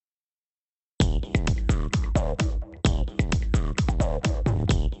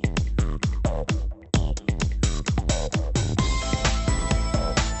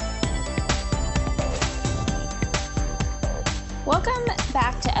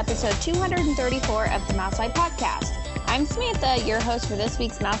episode 234 of the Mouse Life Podcast. I'm Samantha, your host for this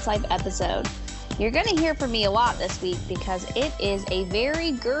week's Mouse Life episode. You're going to hear from me a lot this week because it is a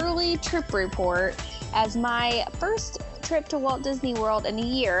very girly trip report, as my first trip to Walt Disney World in a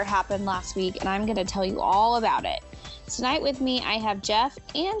year happened last week, and I'm going to tell you all about it. Tonight with me, I have Jeff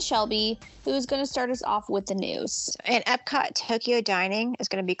and Shelby, who is going to start us off with the news. And Epcot Tokyo Dining is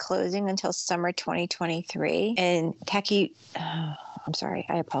going to be closing until summer 2023. And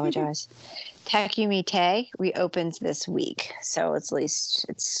I apologize. Takumite reopens this week. So at least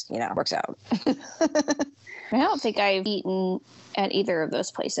it's works out. I don't think I've eaten at either of those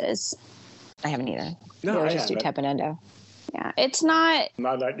places. I haven't either. No, I just do haven't. Teppanyaki. Yeah, it's not.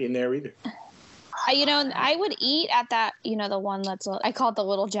 Not in there either. I would eat at that, the one that's, I call it the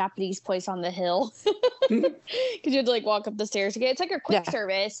little Japanese place on the hill. Because you have to walk up the stairs to get. It's like a quick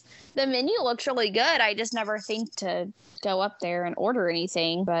service. The menu looks really good. I just never think to go up there and order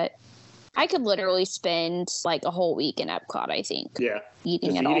anything, but I could literally spend a whole week in Epcot, I think. Yeah.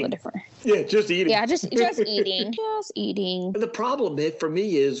 Eating at all the different. Yeah, just eating. Yeah, just eating. Just eating. The problem for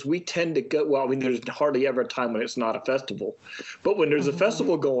me is we tend to go, there's hardly ever a time when it's not a festival. But when there's a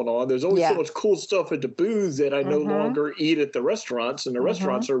festival going on, there's always so much cool stuff at the booths that I no longer eat at the restaurants, and the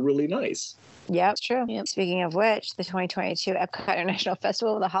restaurants are really nice. Yeah, it's true. Yep. Speaking of which, the 2022 Epcot International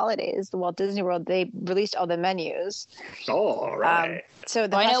Festival of the Holidays, the Walt Disney World, they released all the menus. All right. So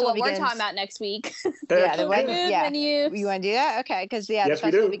I know what we're talking about next week. The menu. You want to do that? Okay, because the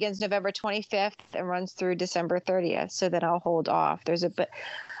festival begins November 25th and runs through December 30th. So then I'll hold off.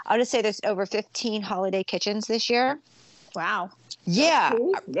 I'll just say there's over 15 holiday kitchens this year. Wow. Yeah,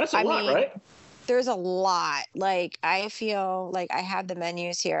 cool. That's a lot, right? There's a lot. I feel like I have the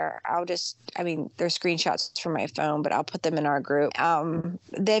menus here. There's screenshots from my phone, but I'll put them in our group.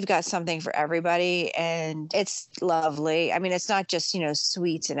 They've got something for everybody, and it's lovely. It's not just,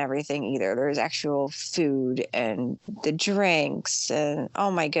 sweets and everything either. There's actual food and the drinks, and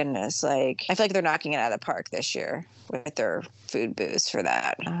oh my goodness. I feel like they're knocking it out of the park this year with their food booths for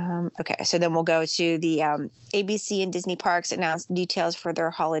that. Okay, so then we'll go to the ABC and Disney Parks announced details for their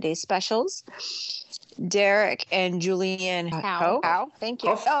holiday specials. Derek and Julian How? Thank you.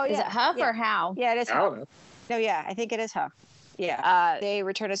 Huff? Oh, yeah. Is it Huff or How? Yeah, it is Huff. know. No, yeah, I think it is Huff. Yeah. They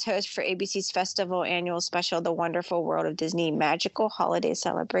return as host for ABC's festival annual special, The Wonderful World of Disney Magical Holiday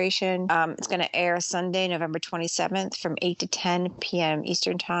Celebration. It's going to air Sunday, November 27th from 8 to 10 p.m.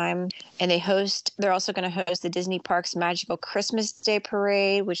 Eastern Time. And they're also going to host the Disney Parks Magical Christmas Day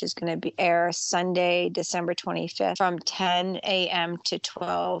Parade, which is going to air Sunday, December 25th from 10 a.m. to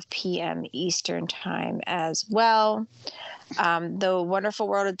 12 p.m. Eastern Time as well. The Wonderful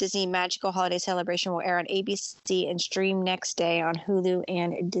World of Disney Magical Holiday Celebration will air on ABC and stream next day on Hulu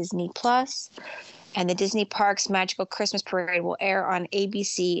and Disney Plus. And the Disney Parks Magical Christmas Parade will air on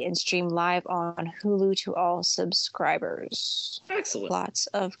ABC and stream live on Hulu to all subscribers. Excellent. Lots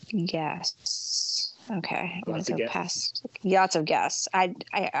of guests. Okay, I'm Lots going to of go guests. past. Lots of guests. I'm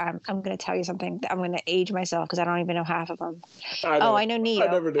going to tell you something. I'm going to age myself because I don't even know half of them. I know Neo.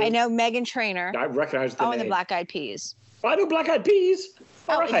 I never do. I know Megan Trainor. I recognize the name. And the Black Eyed Peas. I know Black Eyed Peas.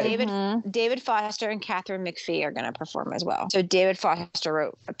 All right. David Foster and Catherine McPhee are going to perform as well. So David Foster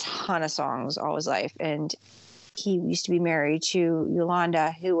wrote a ton of songs all his life, and he used to be married to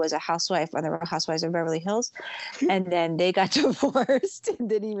Yolanda, who was a housewife on the Real Housewives of Beverly Hills, and then they got divorced, and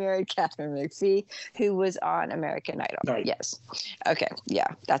then he married Catherine McPhee, who was on American Idol. Right. Yes. Okay. Yeah.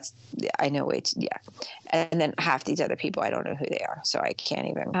 I know. And then half these other people, I don't know who they are, so I can't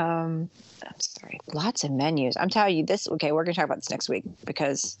even. I'm sorry. Lots of menus. I'm telling you this. Okay, we're gonna talk about this next week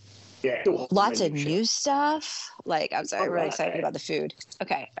because. Yeah. Lots of new stuff. I'm really excited about the food.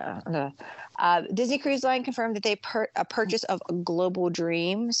 Okay. Disney Cruise Line confirmed that they a purchase of a Global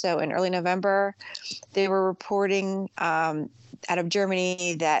Dream. So in early November, they were reporting out of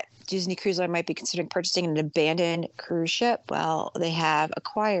Germany that Disney Cruise Line might be considering purchasing an abandoned cruise ship. Well, they have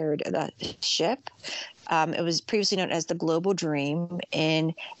acquired the ship. It was previously known as the Global Dream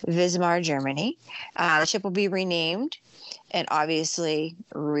in Wismar, Germany. The ship will be renamed and obviously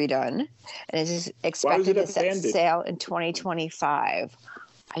redone, and it is expected to set sail in 2025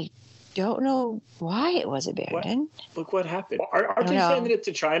 I don't know why it was abandoned. Look what happened. Aren't they sending it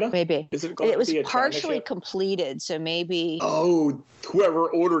to China? Maybe. Is it going it was to be a partially completed, so maybe. Oh, whoever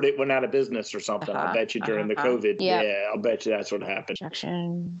ordered it went out of business or something. I bet you during the COVID. Yep. Yeah, I'll bet you that's what happened.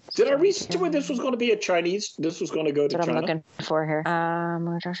 Did I read where this was going to be a Chinese? This was going to go to That's China? what I'm looking for here.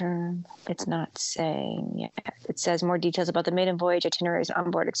 It's not saying yet. It says more details about the maiden voyage itineraries and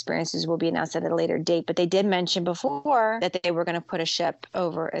onboard experiences will be announced at a later date, but they did mention before that they were going to put a ship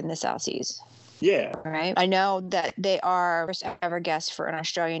over in the South Seas. Yeah. Right. I know that they are first ever guests for an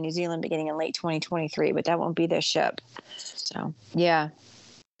Australia and New Zealand beginning in late 2023, but that won't be their ship. So yeah,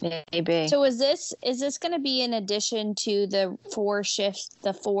 maybe. So is this going to be in addition to the 4 shifts,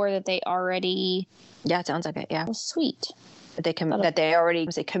 the 4 that they already? Yeah, it sounds like it. Yeah. Oh, sweet. That they already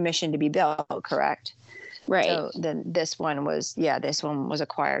commissioned to be built, correct? Right. So then this one was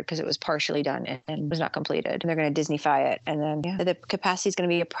acquired because it was partially done and was not completed. And they're going to Disneyfy it. And then the capacity is going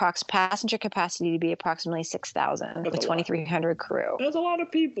to be passenger capacity to be approximately 6,000 with 2,300 crew. That's a lot of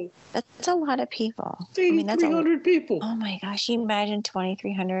people. That's a lot of people. 300 people. Oh my gosh. You imagine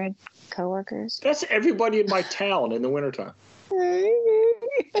 2,300 coworkers? That's everybody in my town in the wintertime. I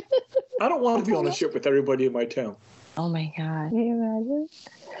don't want to be on a ship with everybody in my town. Oh my God. Can you imagine?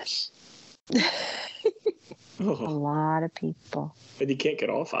 A lot of people. And you can't get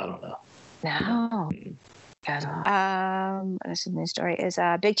off? I don't know. No. This new story is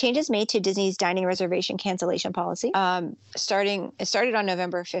big changes made to Disney's dining reservation cancellation policy. It started on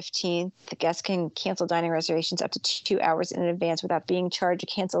November 15th. The guests can cancel dining reservations up to 2 hours in advance without being charged a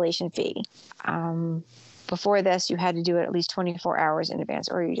cancellation fee. Before this, you had to do it at least 24 hours in advance,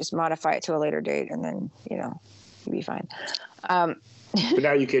 or you just modify it to a later date, and then you'd be fine. But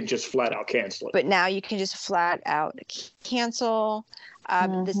now you can just flat out cancel it. But now you can just flat out cancel.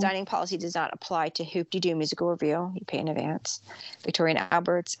 This dining policy does not apply to Hoop-Dee-Doo Musical Review. You pay in advance. Victoria and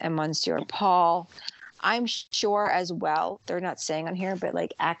Albert's and Monsieur Paul. I'm sure as well, they're not saying on here, but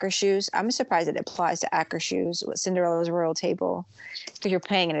like Akershus, I'm surprised it applies to Akershus with Cinderella's Royal Table, because you're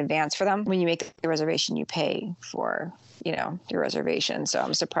paying in advance for them. When you make the reservation, you pay for your reservation. So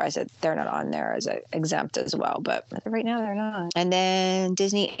I'm surprised that they're not on there as exempt as well. But right now they're not. And then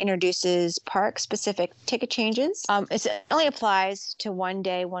Disney introduces park-specific ticket changes. It only applies to 1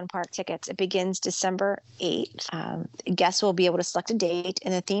 day, 1 park tickets. It begins December 8th. Guests will be able to select a date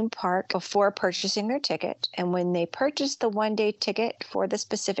in the theme park before purchasing their ticket. And when they purchase the 1-day ticket for the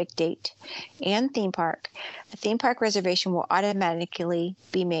specific date and theme park, the theme park reservation will automatically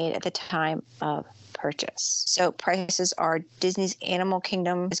be made at the time of purchase. So prices are Disney's Animal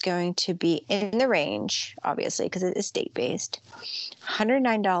Kingdom is going to be in the range, obviously, because it is state-based,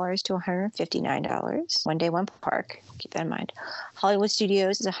 $109 to $159, 1 day, 1 park. Keep that in mind. Hollywood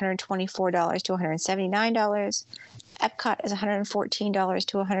Studios is $124 to $179. Epcot is $114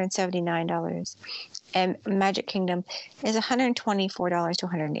 to $179. And Magic Kingdom is $124 to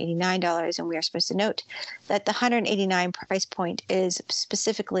 $189. And we are supposed to note that the $189 price point is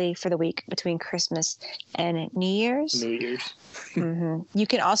specifically for the week between Christmas and New Year's. You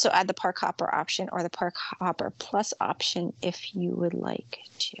can also add the Park Hopper option or the Park Hopper Plus option if you would like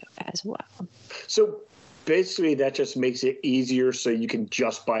to as well. So basically that just makes it easier so you can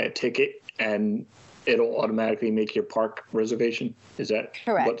just buy a ticket and it'll automatically make your park reservation. Is that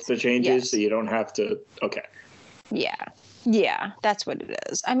correct? What the change is? So you don't have to. Okay. Yeah, that's what it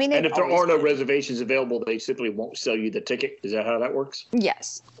is. I mean, and if there are no reservations available, they simply won't sell you the ticket. Is that how that works?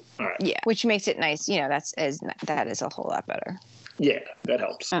 Yes. All right. Yeah, which makes it nice. That is a whole lot better. Yeah, that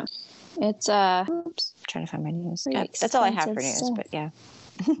helps. It's oops, trying to find my news. That's all I have for news. But yeah.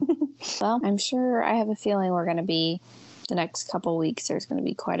 Well, I'm sure. I have a feeling we're going to be. The next couple weeks, there's going to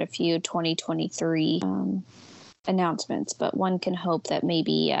be quite a few 2023 announcements, but one can hope that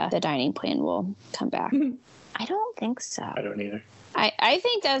maybe the dining plan will come back. I don't think so. I don't either. I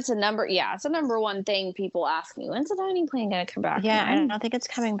think that's it's a number one thing people ask me. When's the dining plan going to come back? Yeah, I don't think it's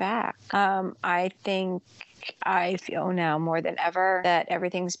coming back. I think I feel now more than ever that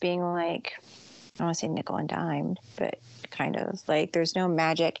everything's being like, I don't want to say nickel and dimed, but kind of like there's no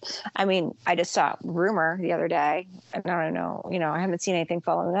magic. I mean, I just saw rumor the other day, and I don't know, I haven't seen anything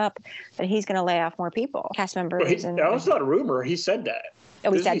following up, that he's going to lay off more people, cast members. That was not a rumor. He said that.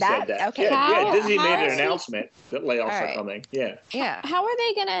 Oh, he said that? Okay. Yeah, Disney made an announcement that layoffs are coming. Yeah. How are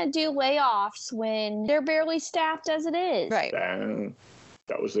they going to do layoffs when they're barely staffed as it is? Right.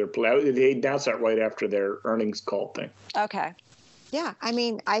 That was their plan. They announced that right after their earnings call thing. Okay. Yeah, I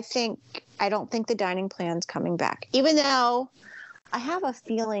mean, I don't think the dining plan's coming back, even though I have a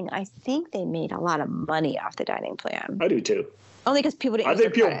feeling I think they made a lot of money off the dining plan. I do too. Only because people didn't. I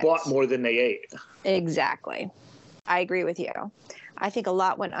think people bought more than they ate. Exactly. I agree with you. I think a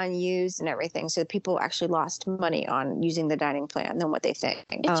lot went unused and everything, so people actually lost money on using the dining plan than what they think.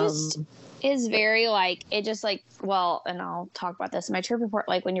 It just is very and I'll talk about this in my trip report,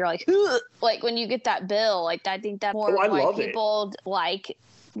 like when you're like when you get that bill, like I think that more people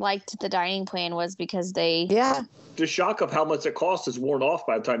liked the dining plan was because they the shock of how much it costs is worn off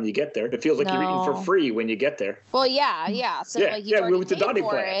by the time you get there. It feels like you're eating for free when you get there. Well, yeah. So with the dining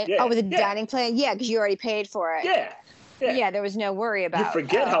plan. Yeah. Oh, with the dining plan, because you already paid for it. Yeah, there was no worry about. You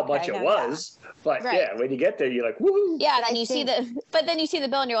forget how much it was, But yeah, when you get there, you're like, woohoo. Yeah, then you see the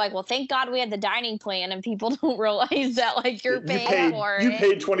bill and you're like, well, thank God we had the dining plan, and people don't realize that like you're paying for it. You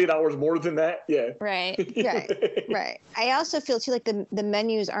paid $20 more than that. Yeah. Right. Right. I also feel too like the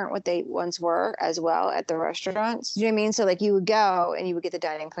menus aren't what they once were as well at the restaurants. You know what I mean? So like you would go and you would get the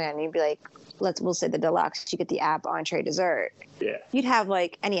dining plan and you'd be like, we'll say the deluxe, you get the app, entree, dessert. Yeah. You'd have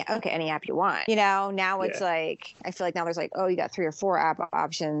like any app you want. You know, now it's like, I feel like now there's like, oh, you got 3 or 4 app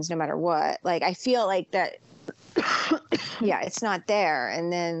options no matter what. Like, I feel like that, it's not there.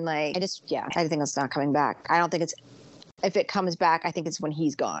 And then like, I think it's not coming back. I don't think if it comes back, I think it's when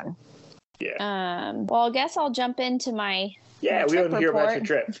he's gone. Yeah. Well, I guess I'll jump into my we want to hear about your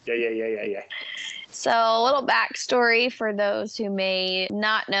trip. Yeah. So a little backstory for those who may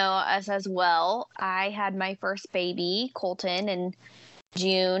not know us as well. I had my first baby, Colton, in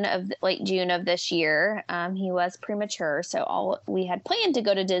late June of this year. He was premature, so we had planned to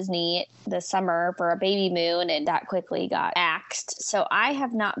go to Disney this summer for a baby moon, and that quickly got axed. So I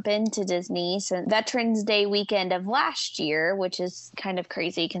have not been to Disney since Veterans Day weekend of last year, which is kind of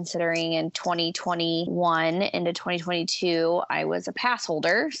crazy considering in 2021 into 2022 I was a pass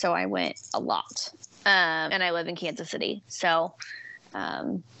holder, so I went a lot. And I live in Kansas City, so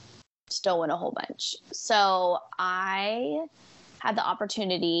still went a whole bunch. So I had the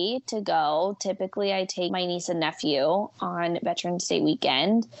opportunity to go. Typically, I take my niece and nephew on Veterans Day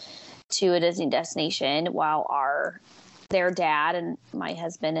weekend to a Disney destination while their dad and my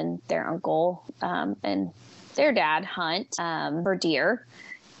husband and their uncle and their dad hunt for deer.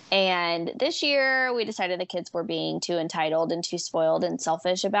 And this year, we decided the kids were being too entitled and too spoiled and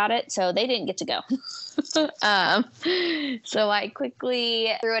selfish about it, so they didn't get to go. So I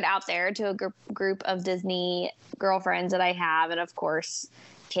quickly threw it out there to a group of Disney girlfriends that I have, and of course,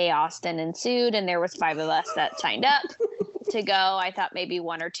 chaos then ensued, and there was 5 of us that signed up to go. I thought maybe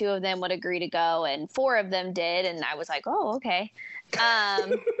 1 or 2 of them would agree to go, and 4 of them did, and I was like, oh, okay.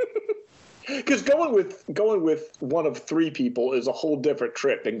 Because going with one of 3 people is a whole different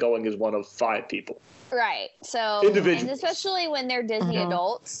trip than going as one of 5 people. Right. So, and especially when they're Disney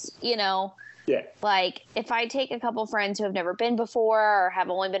adults, you know. Yeah. Like, if I take a couple friends who have never been before or have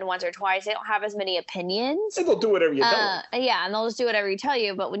only been once or twice, they don't have as many opinions. And they'll do whatever you tell them. Yeah, and they'll just do whatever you tell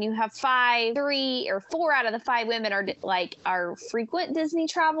you. But when you have 3 or 4 out of the 5 women are frequent Disney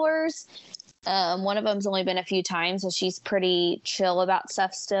travelers. One of them's only been a few times, so she's pretty chill about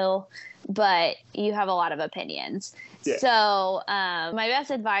stuff still. But you have a lot of opinions. Yeah. So my best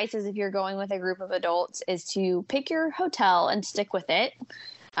advice is if you're going with a group of adults is to pick your hotel and stick with it.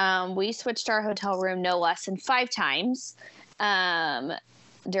 We switched our hotel room no less than 5 times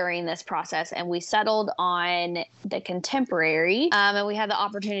during this process, and we settled on the Contemporary, and we had the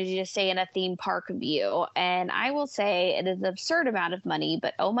opportunity to stay in a theme park view. And I will say it is an absurd amount of money,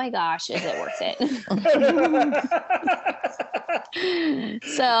 but oh my gosh, is it worth it?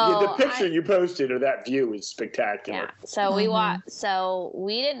 So the picture you posted of that view is spectacular. Yeah. So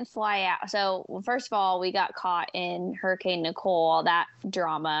we didn't fly out. So first of all, we got caught in Hurricane Nicole, all that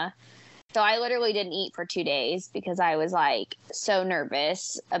drama. So I literally didn't eat for 2 days because I was like so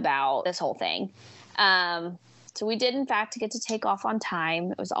nervous about this whole thing. So we did in fact get to take off on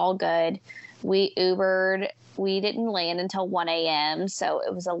time. It was all good. We Ubered. We didn't land until 1 a.m. So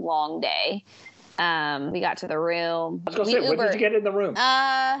it was a long day. We got to the room. I was going to say, when did you get in the room?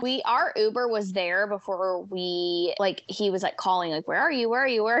 Our Uber was there before he was like calling, like, where are you?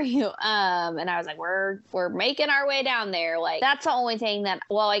 And I was like, we're making our way down there. Like, that's the only thing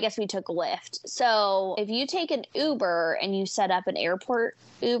I guess we took a Lyft. So if you take an Uber and you set up an airport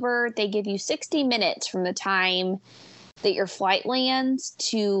Uber, they give you 60 minutes from the time that your flight lands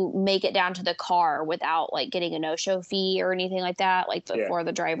to make it down to the car without like getting a no-show fee or anything like that, like before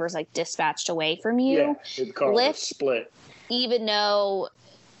the driver's like dispatched away from you. Yeah, the car was split. Even though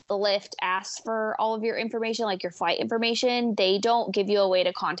the Lyft asks for all of your information, like your flight information, they don't give you a way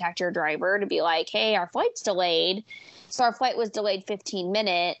to contact your driver to be like, hey, our flight's delayed. So our flight was delayed 15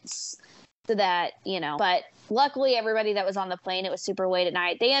 minutes so that, but luckily everybody that was on the plane, it was super late at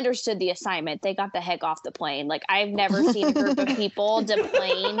night. They understood the assignment. They got the heck off the plane. Like, I've never seen a group of people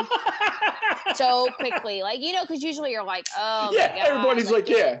deplane so quickly. Like, because usually you're like, oh, yeah, my God, everybody's like,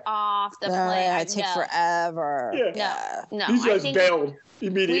 off the plane. It takes forever. Yeah. No. These guys bailed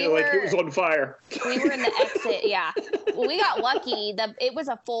immediately, like it was on fire. We were in the exit, yeah. Well, we got lucky. It was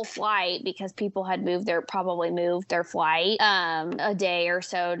a full flight because people had probably moved their flight a day or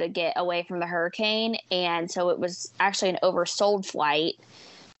so to get away from the hurricane. And so it was actually an oversold flight.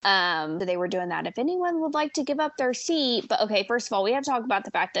 So they were doing that. If anyone would like to give up their seat. But okay, first of all, we have to talk about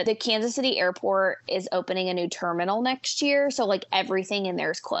the fact that the Kansas City airport is opening a new terminal next year. So like everything in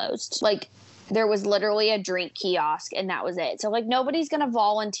there is closed. Like there was literally a drink kiosk and that was it. So like nobody's going to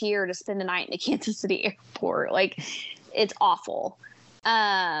volunteer to spend the night in the Kansas City airport. Like it's awful.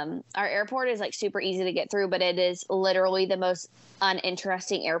 Our airport is like super easy to get through, but it is literally the most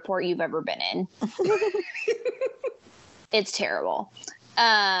uninteresting airport you've ever been in. It's terrible.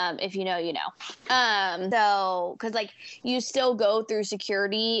 If you know, you know. So, cause like you still go through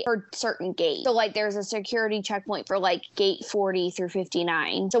security for certain gates. So like there's a security checkpoint for like gate 40 through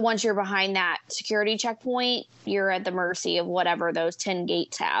 59. So once you're behind that security checkpoint, you're at the mercy of whatever those 10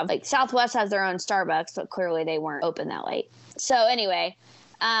 gates have. Like Southwest has their own Starbucks, but clearly they weren't open that late. So anyway,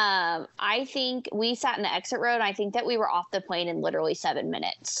 I think we sat in the exit row and I think that we were off the plane in literally 7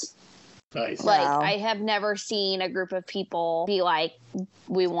 minutes. Nice. Like Wow. I have never seen a group of people be like,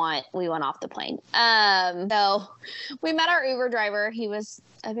 we went off the plane. So we met our Uber driver. He was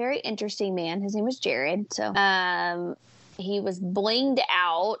a very interesting man. His name was Jared. So he was blinged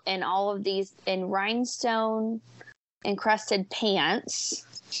out in all of these in rhinestone encrusted pants.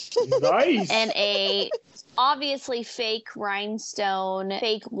 Nice. And a obviously fake rhinestone,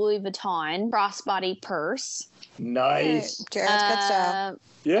 fake Louis Vuitton crossbody purse. Nice. Jared's good stuff.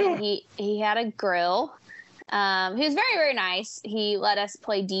 Yeah. He had a grill. He was very, very nice. He let us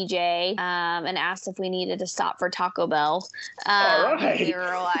play DJ and asked if we needed to stop for Taco Bell. All right. We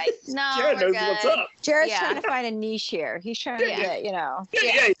were like, no, Jared we're knows good. what's up. Jared's Yeah. trying to find a niche here. He's trying to get, Yeah,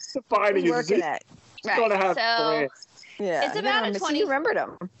 he's defining his working it. Right. Going to have So plans. Yeah. It's about a 20 You remembered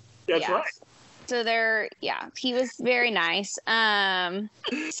him. That's yeah. right. So he was very nice.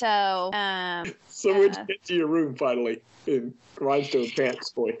 So where'd you get to your room finally in rhinestone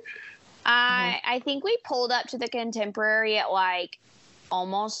pants, boy? I think we pulled up to the Contemporary at like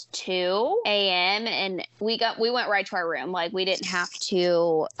almost 2 a.m. and we went right to our room. Like we didn't have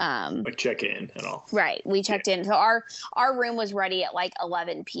to Like check in and all. right. We checked in. So our room was ready at like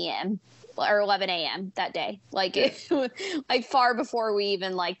 11 p.m. or 11 a.m. that day. Like it was, like far before we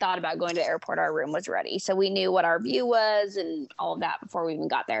even like thought about going to the airport, our room was ready. So we knew what our view was and all of that before we even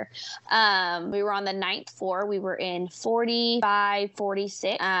got there. We were on the 9th floor. We were in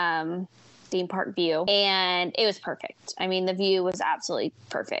 4546 theme park view, and it was perfect. I mean, the view was absolutely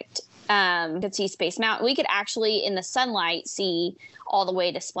perfect. Could see Space Mountain. We could actually in the sunlight see all the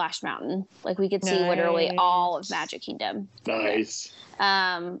way to Splash Mountain. Like we could see literally all of Magic Kingdom. Nice.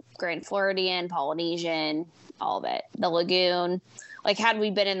 Grand Floridian, Polynesian, all of it. The lagoon. Like had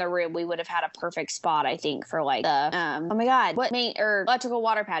we been in the room, we would have had a perfect spot, I think, for like the oh my god, electrical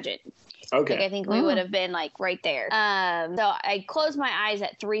water pageant. Okay. Like I think we would have been like right there. So I closed my eyes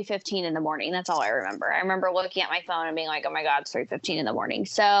at 3:15 in the morning. That's all I remember. I remember looking at my phone and being like, oh my god, it's 3:15 in the morning.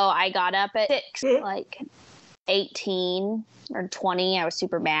 So I got up at 6, like 18 or 20. I was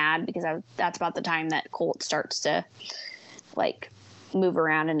super mad because that's about the time that Colt starts to like move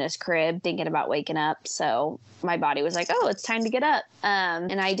around in his crib thinking about waking up. So my body was like, oh, it's time to get up.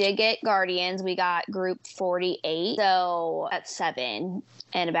 And I did get Guardians. We got group 48. So at 7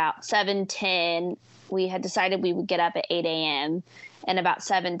 and about 7:10, we had decided we would get up at 8 a.m. And about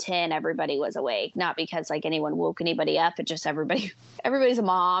 7:10, everybody was awake. Not because like anyone woke anybody up. It just everybody's a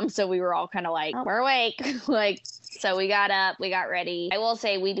mom. So we were all kind of like, oh, we're awake. Like, so we got up, we got ready. I will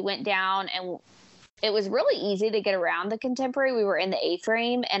say we went down and it was really easy to get around the Contemporary. We were in the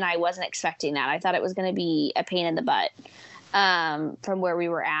A-frame, and I wasn't expecting that. I thought it was going to be a pain in the butt from where we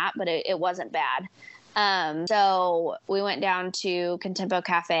were at, but it wasn't bad. So we went down to Contempo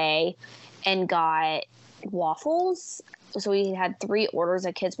Cafe and got waffles. So we had 3 orders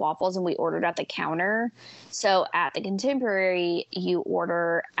of kids' waffles, and we ordered at the counter. So at the Contemporary, you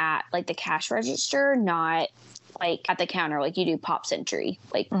order at, like, the cash register, not, like, at the counter. Like, you do Pop Century.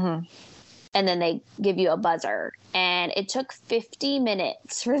 Like, and then they give you a buzzer. And it took 50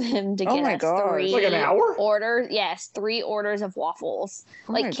 minutes for them to get us 3 like an hour? orders. Yes, 3 orders of waffles,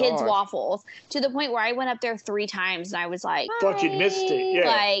 like kids' waffles, to the point where I went up there 3 times and I was like, thought you'd missed it. Yeah.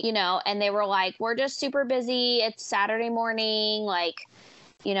 like, you know, and they were like, we're just super busy. It's Saturday morning. Like,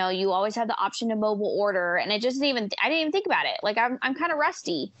 you know, you always have the option to mobile order. And it just I didn't even think about it. Like, I'm kind of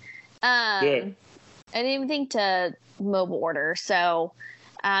rusty. I didn't even think to mobile order. So,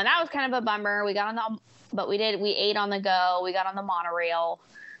 that was kind of a bummer. We ate on the go. We got on the monorail.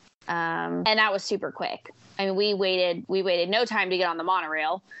 And that was super quick. I mean, we waited no time to get on the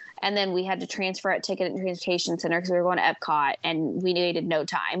monorail. And then we had to transfer at Ticket and Transportation Center because we were going to Epcot, and we waited no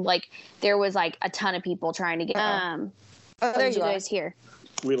time. Like, there was like a ton of people trying to get, there you guys here.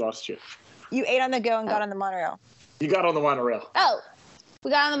 We lost you. You ate on the go and got on the monorail. You got on the monorail. Oh, we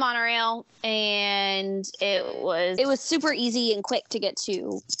got on the monorail, and it was super easy and quick to get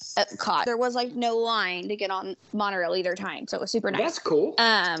to Epcot. There was like no line to get on monorail either time, so it was super nice. That's cool.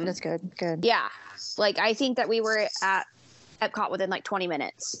 That's good. Yeah, like I think that we were at Epcot within like 20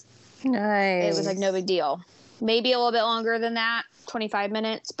 minutes. Nice. It was like no big deal. Maybe a little bit longer than that, 25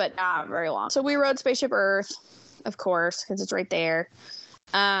 minutes, but not very long. So we rode Spaceship Earth, of course, because it's right there.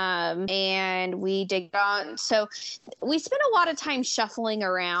 And we did on. So we spent a lot of time shuffling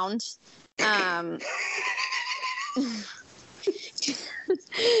around. Because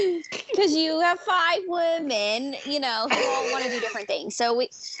you have 5 women, you know, who all want to do different things. So we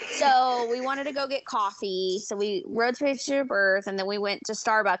wanted to go get coffee. So we rode Spaceship Earth, and then we went to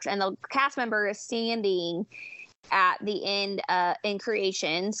Starbucks. And the cast member is standing at the end in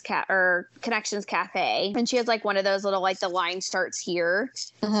Connections Cafe, and she has like one of those little like the line starts here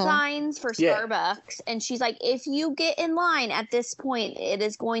signs for Starbucks, and she's like, if you get in line at this point, it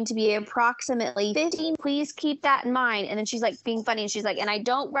is going to be approximately 15. Please keep that in mind. And then she's like being funny, and she's like, and I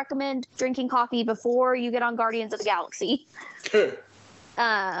don't recommend drinking coffee before you get on Guardians of the Galaxy.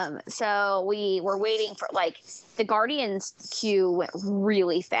 So we were waiting for like the Guardians queue went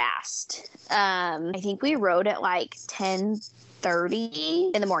really fast. I think we rode at like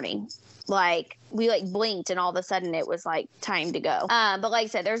 10:30 in the morning. Like we like blinked and all of a sudden it was like time to go. But like I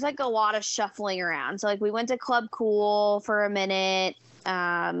said, there's like a lot of shuffling around. So like we went to Club Cool for a minute.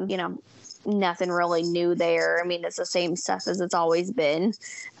 You know, nothing really new there. I mean, it's the same stuff as it's always been.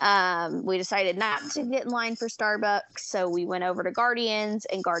 We decided not to get in line for Starbucks, so we went over to Guardians,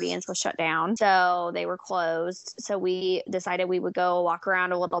 and Guardians was shut down, so they were closed. So we decided we would go walk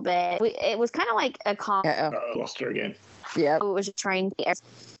around a little bit. It was kind of like a Lost her again. Yeah. We was just trying to.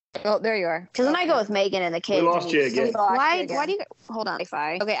 Oh, there you are. Because then I go with Megan and the kids. We lost you again. Why do you hold on?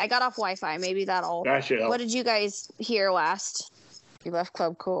 Wi-Fi. Okay, I got off Wi-Fi. Maybe that'll. That should help. What did you guys hear last? You left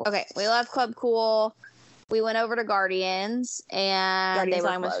Club Cool. Okay, we left Club Cool. We went over to Guardians, and Guardians they were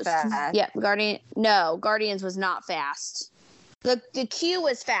line was closed. fast. Yeah, Guardians was not fast. The queue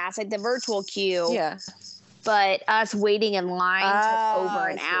was fast, like the virtual queue. Yeah. But us waiting in line took over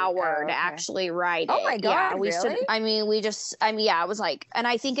an hour to okay. actually ride it. Oh my God, yeah, we really? yeah, it was like, and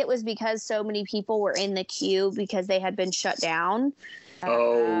I think it was because so many people were in the queue because they had been shut down.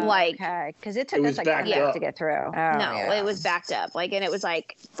 Like, because it took us like 10 minutes to get through. It was backed up, like, and it was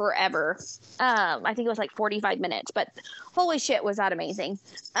like forever. I think it was like 45 minutes, but holy shit, was that amazing.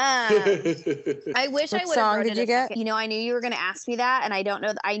 I wish I would have. What song did you get? You know, I knew you were going to ask me that, and I don't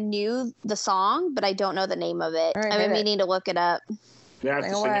know. I knew the song, but I don't know the name of it. Right, I've been meaning to look it up. You have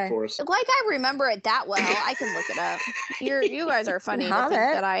to sing it for us. Like, I remember it that well. I can look it up. You guys are funny to think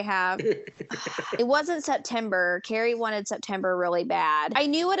that I have. It wasn't September. Carrie wanted September really bad. I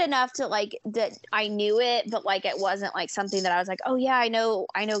knew it enough to like that. I knew it, but like it wasn't like something that I was like, oh yeah, I know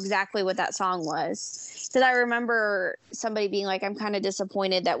exactly what that song was. Because I remember somebody being like, I'm kind of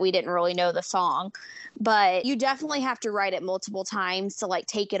disappointed that we didn't really know the song. But you definitely have to write it multiple times to like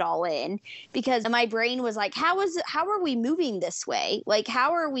take it all in, because my brain was like, how are we moving this way? Like,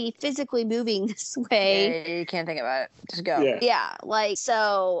 how are we physically moving this way? Yeah, you can't think about it. Just go. Yeah, like,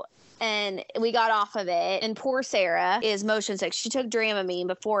 so, and we got off of it, and poor Sarah is motion sick. She took Dramamine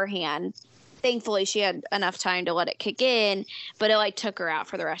beforehand. Thankfully, she had enough time to let it kick in, but it like took her out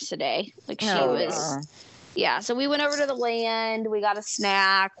for the rest of the day. Like she was, yeah. So we went over to the land. We got a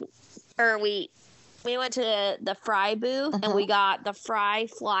snack, or we went to the fry booth, and we got the fry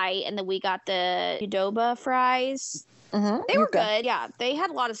flight, and then we got the Qdoba fries. They were good. Yeah, they had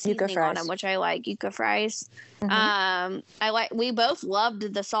a lot of seasoning on them, which I like. Yuca fries. We both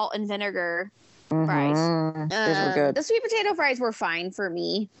loved the salt and vinegar fries. Those were good. The sweet potato fries were fine for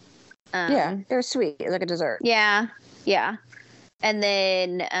me. Yeah, they're sweet, like a dessert. Yeah. And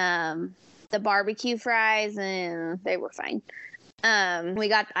then the barbecue fries, they were fine.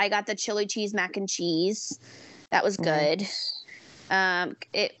 I got the chili cheese mac and cheese. That was good.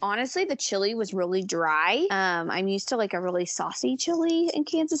 Honestly, the chili was really dry. I'm used to like a really saucy chili in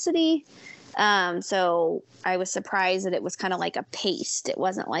Kansas City. So I was surprised that it was kind of like a paste. It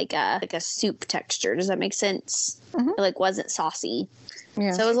wasn't like a soup texture. Does that make sense? It like wasn't saucy.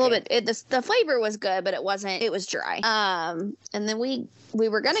 Yeah, so it was a little bit, the flavor was good, but it was dry. And then we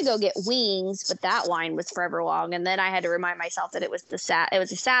were going to go get wings, but that line was forever long. And then I had to remind myself that it was a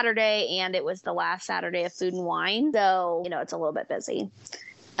Saturday, and it was the last Saturday of Food and Wine. So, it's a little bit busy.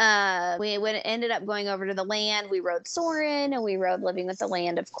 We ended up going over to the land. We rode Soarin', and we rode Living with the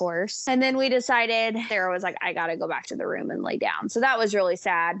Land, of course. And then we decided, Sarah was like, I got to go back to the room and lay down. So that was really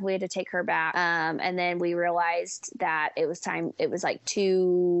sad. We had to take her back. And then we realized that it was time. It was like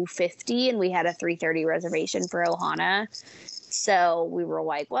 2:50, and we had a 3:30 reservation for Ohana. So we were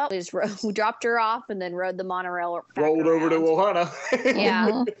like, well, we dropped her off and then rode the monorail back rolled over to Ohana.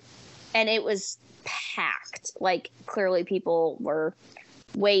 Yeah. And it was packed. Like, clearly people were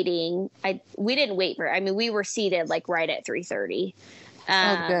waiting. We didn't wait for, we were seated like right at 3:30.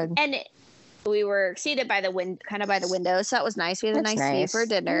 Good. And we were seated by the window, so that was nice. We had a nice view for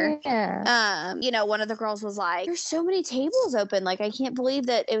dinner. Yeah. One of the girls was like, "There's so many tables open. Like, I can't believe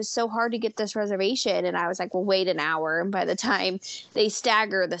that it was so hard to get this reservation." And I was like, "Well, wait an hour." And by the time they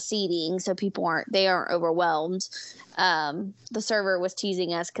stagger the seating, so people aren't overwhelmed. The server was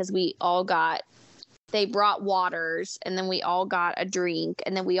teasing us because they brought waters, and then we all got a drink,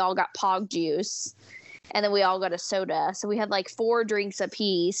 and then we all got Pog juice. And then we all got a soda. So we had like 4 drinks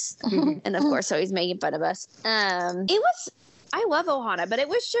apiece. And of course, so he's making fun of us. I love Ohana, but it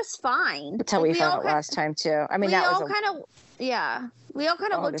was just fine. That's how we felt last time too. We all kind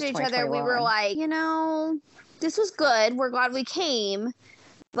of looked at each other. We were like, this was good. We're glad we came.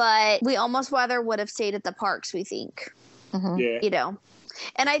 But we almost rather would have stayed at the parks, we think. Yeah.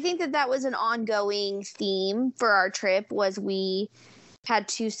 And I think that was an ongoing theme for our trip was we had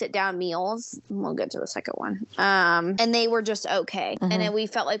 2 sit-down meals. We'll get to the second one. And they were just okay. And then we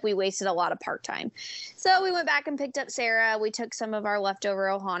felt like we wasted a lot of park time. So we went back and picked up Sarah. We took some of our leftover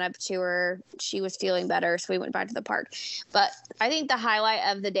Ohana to her. She was feeling better, so we went back to the park. But I think the highlight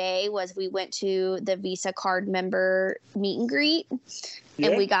of the day was we went to the Visa card member meet and greet. Yeah.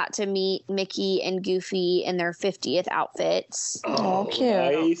 And we got to meet Mickey and Goofy in their 50th outfits. Oh, cute.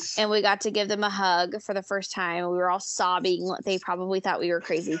 Nice. And we got to give them a hug for the first time. We were all sobbing. They probably thought we were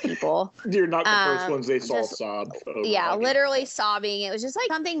crazy people. You're not the first ones they saw sob. Literally sobbing. It was just like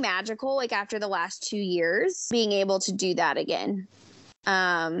something magical, like after the last 2 years, being able to do that again.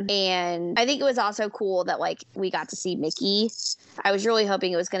 And I think it was also cool that like we got to see Mickey. I was really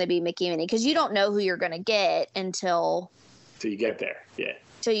hoping it was going to be Mickey and Minnie because you don't know who you're going to get until you get there. Yeah.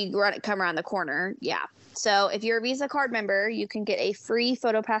 So you come around the corner. Yeah. So if you're a Visa card member, you can get a free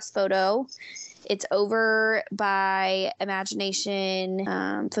PhotoPass photo. It's over by Imagination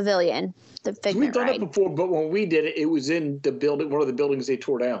Pavilion, the Figment We've done ride. it before, but when we did it, it was in the building, one of the buildings they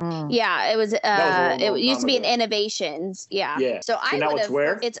tore down. Yeah, it was. It used to be in Innovations. Yeah. Yeah. So now it's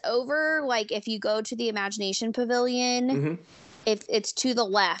where? It's over. Like if you go to the Imagination Pavilion, if it's to the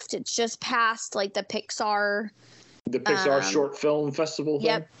left, it's just past like the Pixar. The Pixar short film festival thing?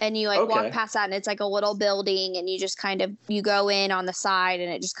 Yep. And you walk past that and it's like a little building and you just you go in on the side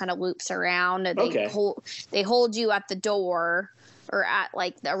and it just kind of loops around and they hold you at the door or at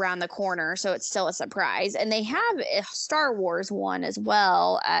like around the corner. So it's still a surprise. And they have a Star Wars one as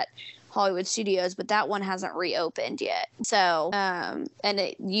well at Hollywood Studios, but that one hasn't reopened yet. So,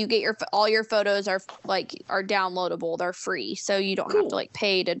 you get all your photos are downloadable. They're free. So you don't have to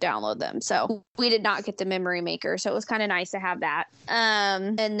pay to download them. So we did not get the memory maker. So it was kind of nice to have that.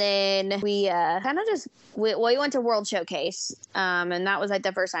 And then we we went to World Showcase. And that was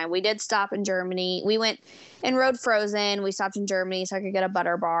the first time. We did stop in Germany. We went and rode Frozen. We stopped in Germany so I could get a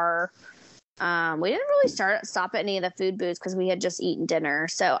butter bar. We didn't really stop at any of the food booths because we had just eaten dinner.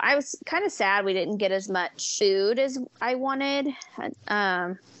 So I was kind of sad we didn't get as much food as I wanted,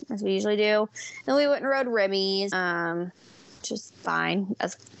 as we usually do. Then we went and rode Remy's, just fine.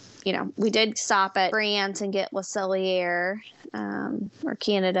 As we did stop at France and get Le Cellier, or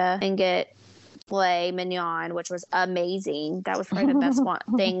Canada, and get filet mignon, which was amazing. That was probably the best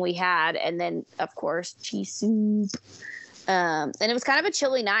thing we had. And then, of course, cheese soup. And it was kind of a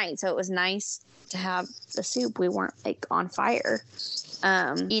chilly night, so it was nice to have the soup. We weren't on fire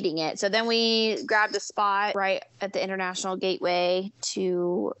eating it. So then we grabbed a spot right at the International Gateway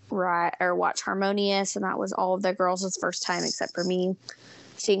to watch Harmonious, and that was all of the girls' first time except for me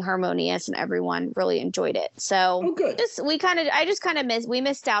seeing Harmonious, and everyone really enjoyed it. So good. We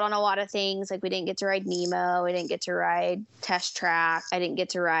missed out on a lot of things. Like we didn't get to ride Nemo, we didn't get to ride Test Track, I didn't get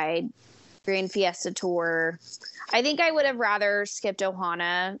to ride Grand Fiesta Tour. I think I would have rather skipped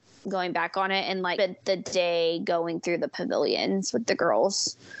Ohana going back on it and spent the day going through the pavilions with the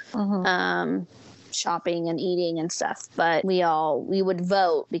girls, shopping and eating and stuff. But we would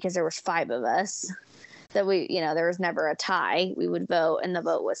vote because there was 5 of us. That there was never a tie. We would vote, and the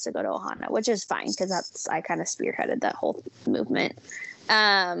vote was to go to Ohana, which is fine because I kind of spearheaded that whole movement.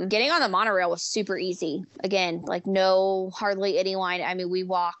 Getting on the monorail was super easy. Again, hardly any line. I mean, we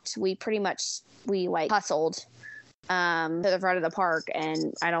walked. We hustled to the front of the park,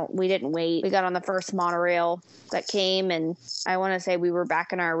 and we didn't wait. We got on the first monorail that came, and I want to say we were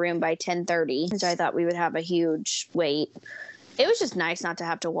back in our room by 10:30, which I thought we would have a huge wait. It was just nice not to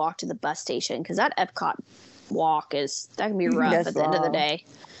have to walk to the bus station because that Epcot walk that can be rough at the end of the day.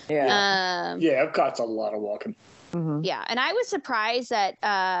 Yeah. Epcot's a lot of walking. Mm-hmm. Yeah, and I was surprised that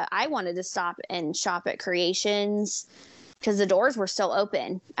I wanted to stop and shop at Creations because the doors were still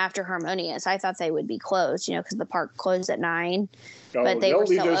open after Harmonious. I thought they would be closed, because the park closed at 9. Oh, but they were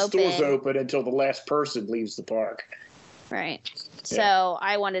leave still those open. stores open until the last person leaves the park. Right. Yeah. So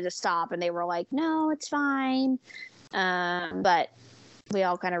I wanted to stop, and they were like, "No, it's fine." But we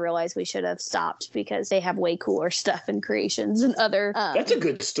all kind of realized we should have stopped because they have way cooler stuff in Creations and other. That's a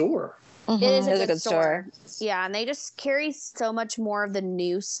good store. Mm-hmm. It is a good store. Yeah, and they just carry so much more of the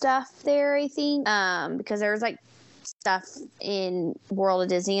new stuff there, I think, because there's like stuff in World of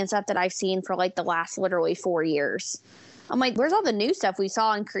Disney and stuff that I've seen for like the last literally 4 years. I'm like, where's all the new stuff we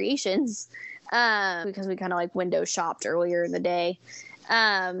saw in Creations? Because we kind of like window shopped earlier in the day.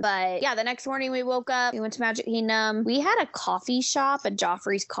 But yeah, the next morning we woke up, we went to Magic Kingdom. We had a coffee shop, a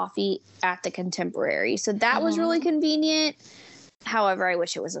Joffrey's Coffee at the Contemporary. So that was really convenient. However, I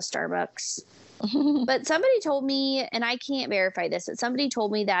wish it was a Starbucks. But somebody told me, and I can't verify this, but somebody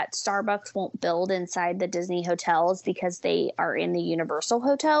told me that Starbucks won't build inside the Disney hotels because they are in the Universal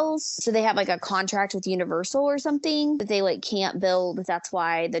hotels. So they have like a contract with Universal or something that they like can't build. That's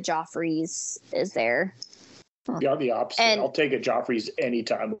why the Joffrey's is there. Yeah, the opposite. I'll take a Joffrey's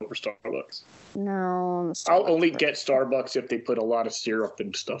anytime over Starbucks. No, I'll only get Starbucks if they put a lot of syrup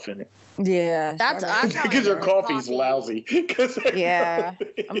and stuff in it. Yeah, that's because their coffee's lousy. Yeah,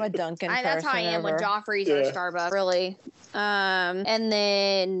 I'm a Dunkin' person. That's how I am with Joffrey's or Starbucks, really. And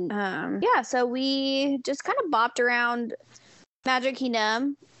then so we just kind of bopped around Magic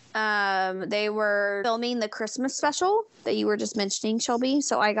Kingdom. They were filming the Christmas special that you were just mentioning, Shelby.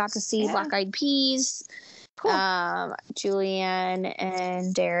 So I got to see Black Eyed Peas. Cool. Julianne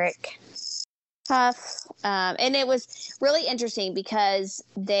and Derek Huff. And it was really interesting because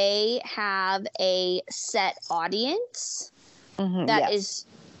they have a set audience that is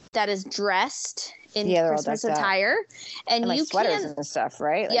dressed in Christmas attire, and like you sweaters can and stuff,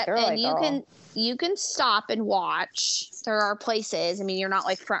 right? Like, yeah, and you can stop and watch. There are places. I mean, you're not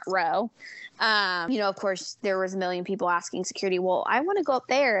like front row. Of course, there was a million people asking security, well, I want to go up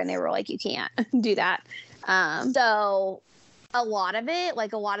there. And they were like, you can't do that. So a lot of it,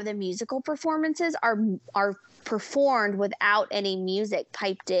 like a lot of the musical performances are performed without any music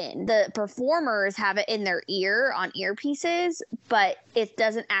piped in. The performers have it in their ear on earpieces, but it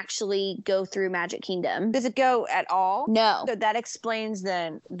doesn't actually go through Magic Kingdom. Does it go at all? No. So that explains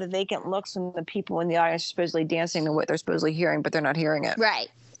then the vacant looks when the people in the audience are supposedly dancing to what they're supposedly hearing, but they're not hearing it. Right.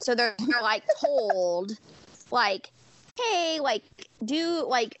 So they're like told, like, hey, like, do,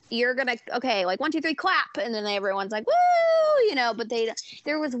 like, you're gonna, okay, like, 1, 2, 3, clap, and then everyone's like, woo, but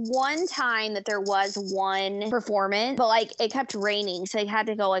there was one time that there was one performance, but, like, it kept raining, so they had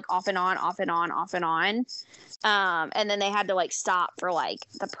to go, like, off and on, off and on, off and on, and then they had to, like, stop for, like,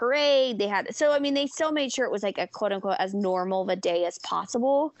 the parade, so, I mean, they still made sure it was, like, a quote-unquote as normal of a day as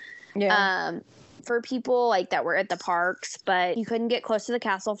possible, for people, like, that were at the parks, but you couldn't get close to the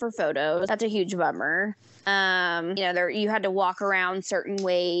castle for photos. That's a huge bummer. You had to walk around certain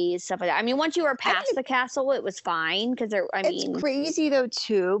ways, stuff like that. I mean, once you were past the castle, it was fine because it's crazy though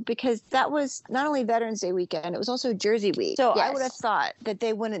too, because that was not only Veterans Day weekend, it was also Jersey Week. So I would have thought that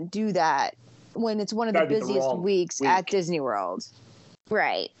they wouldn't do that when it's one of the busiest weeks at Disney World.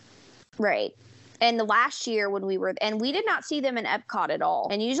 Right. And the last year when we were, and we did not see them in Epcot at all.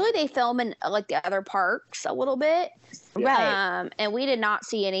 And usually they film in like the other parks a little bit. Right. And we did not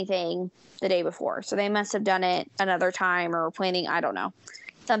see anything the day before. So they must have done it another time or planning, I don't know,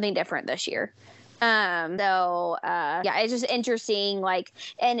 something different this year. It's just interesting, like,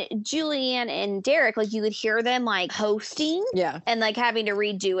 and Julianne and Derek, like, you would hear them like hosting and like having to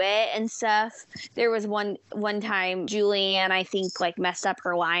redo it and stuff. There was one time Julianne, I think, like messed up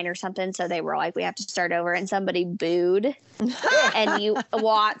her line or something, so they were like, we have to start over, and somebody booed. And you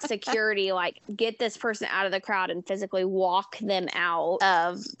want security, like, get this person out of the crowd and physically walk them out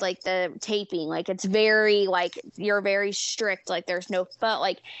of like the taping. Like, it's very, like, you're very strict, like there's no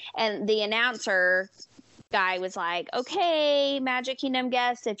and the announcer guy was like, okay, Magic Kingdom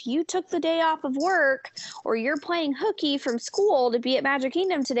guests, if you took the day off of work or you're playing hooky from school to be at Magic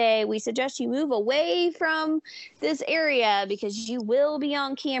Kingdom today, we suggest you move away from this area because you will be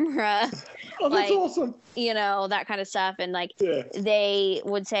on camera. Oh, that's awesome. That kind of stuff. And like, they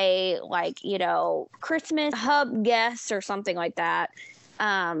would say, like, Christmas hub guests or something like that.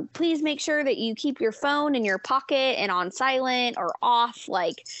 Please make sure that you keep your phone in your pocket and on silent or off.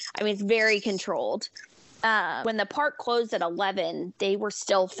 Like, I mean, it's very controlled. when the park closed at 11, they were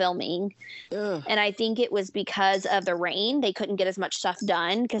still filming. Ugh. And I think it was because of the rain. They couldn't get as much stuff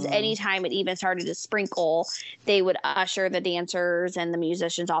done because anytime it even started to sprinkle, they would usher the dancers and the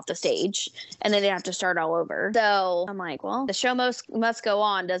musicians off the stage. And then they'd have to start all over. So I'm like, well, the show must go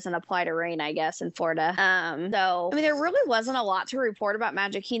on doesn't apply to rain, I guess, in Florida. So, I mean, there really wasn't a lot to report about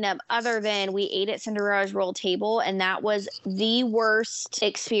Magic Kingdom other than we ate at Cinderella's Royal Table, and that was the worst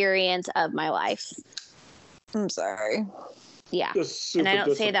experience of my life. I'm sorry. Yeah. And I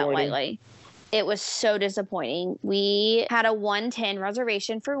don't say that lightly. It was so disappointing. We had a 1:10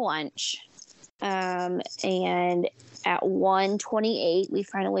 reservation for lunch. And at 1:28, we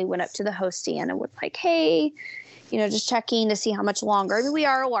finally went up to the host stand and was like, hey, just checking to see how much longer. I mean, we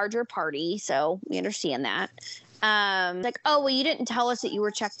are a larger party, so we understand that. Like, oh, well, you didn't tell us that you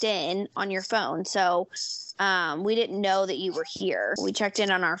were checked in on your phone. So we didn't know that you were here. We checked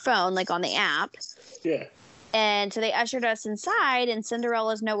in on our phone, like on the app. Yeah. And so they ushered us inside, and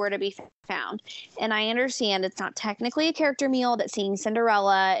Cinderella's nowhere to be found. And I understand it's not technically a character meal, that seeing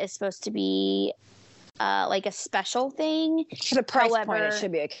Cinderella is supposed to be like a special thing. For the price point, it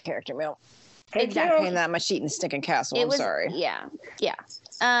should be a character meal. Exactly. Paying that much eating stinking castle. I'm sorry. Yeah.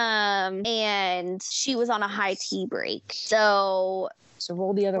 And she was on a high tea break. So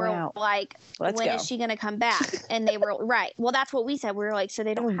roll the other way out. Like, when is she going to come back? And they were right. Well, that's what we said. We were like, so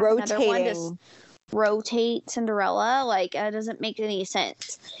they don't have another one to rotate Cinderella? Like, it doesn't make any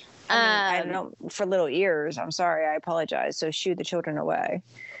sense. I don't know, for little ears. I'm sorry. I apologize. So shoo the children away.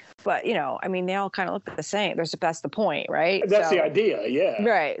 But, I mean, they all kind of look the same. That's the point, right? That's the idea, yeah.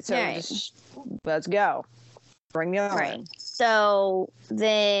 Right. So just, let's go. Bring the other one. So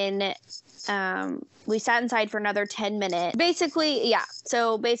then we sat inside for another 10 minutes. Basically,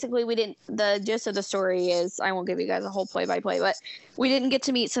 the gist of the story is, I won't give you guys a whole play-by-play, but we didn't get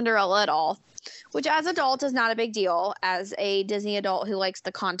to meet Cinderella at all, which as an adult is not a big deal. As a Disney adult who likes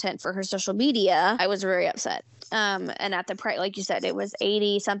the content for her social media, I was very upset. And at the price, like you said, it was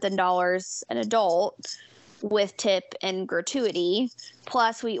 $80-something an adult with tip and gratuity.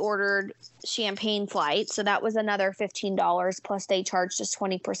 Plus, we ordered champagne flights, so that was another $15. Plus, they charged us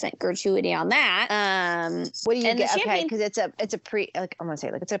 20% gratuity on that. What do you get? Okay, because it's a it's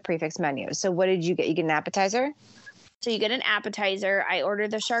a prefix menu. So what did you get? You get an appetizer. So you get an appetizer. I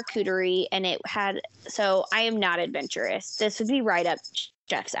ordered the charcuterie, and it had. So I am not adventurous. This would be right up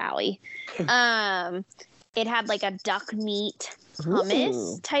Jeff's alley. It had like a duck meat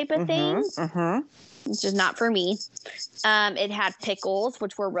hummus type of thing, which is not for me. It had pickles,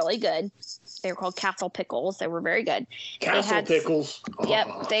 which were really good. They were called Castle pickles. They were very good. Castle pickles.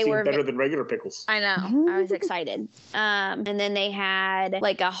 Yep, they were better than regular pickles. I know. I was excited. And then they had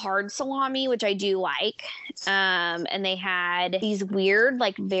like a hard salami, which I do like. And they had these weird,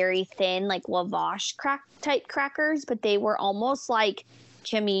 like very thin, like lavash type crackers, but they were almost like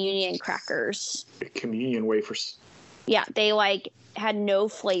communion crackers. Communion wafers. Yeah, they like had no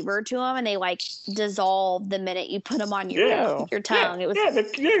flavor to them, and they like dissolved the minute you put them on your tongue. It was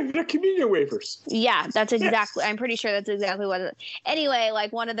the communion wafers. Yeah, that's exactly. I'm pretty sure that's exactly what it is. Anyway,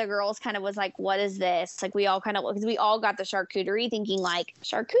 like one of the girls kind of was like, "What is this?" Like we all kind of, because we all got the charcuterie, thinking like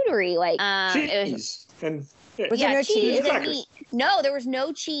charcuterie, like cheese and was there no cheese and meat. No, there was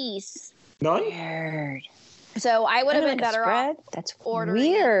no cheese. None. Weird. So I would have been better off. That's ordering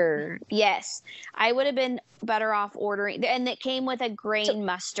weird. Yes, I would have been better off ordering, and it came with a grain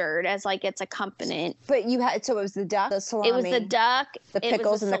mustard as like its accompaniment. But you had, so it was the duck, the salami. It was the duck, the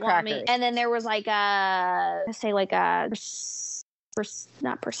pickles, and the crackers, and then there was like not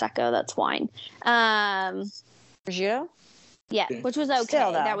prosecco. That's wine. Prosciutto. Yeah, which was okay.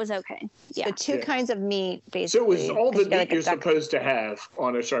 Still, that was okay. Yeah. So two kinds of meat, basically. So it was all the meat you're supposed to have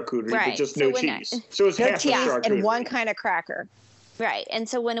on a charcuterie, but just no cheese. So it's half cheese a charcuterie. And one kind of cracker. Right. And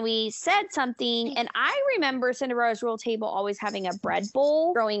so when we said something, and I remember Cinderella's Royal Table always having a bread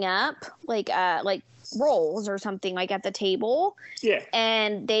bowl growing up, like rolls or something like at the table. Yeah.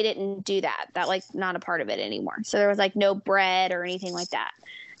 And they didn't do that. That like not a part of it anymore. So there was like no bread or anything like that.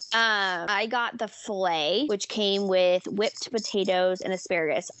 I got the filet, which came with whipped potatoes and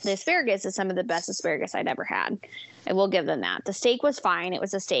asparagus. The asparagus is some of the best asparagus I'd ever had. I will give them that. The steak was fine. It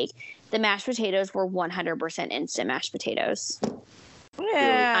was a steak. The mashed potatoes were 100% instant mashed potatoes.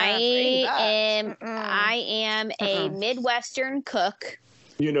 Yeah, I am a Midwestern cook.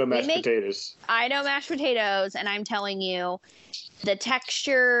 You know mashed potatoes. I know mashed potatoes, and I'm telling you, the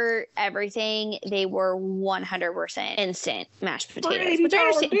texture, everything, they were 100% instant mashed potatoes.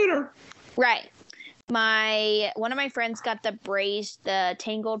 $80 dinner. Right. One of my friends got the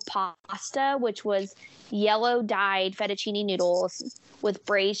tangled pasta, which was yellow dyed fettuccine noodles with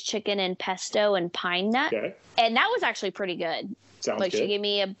braised chicken and pesto and pine nut. Okay. And that was actually pretty good. Sounds like good. She gave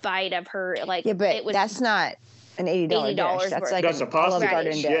me a bite of her Yeah, but it was that's not an $80 dish. That's like that's a pasta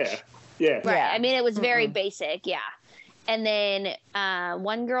dish. Yeah. Right. Yeah. I mean, it was very basic. Yeah. And then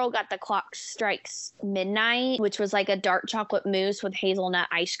one girl got the Clock Strikes Midnight, which was like a dark chocolate mousse with hazelnut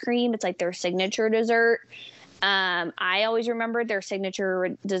ice cream. It's like their signature dessert. I always remembered their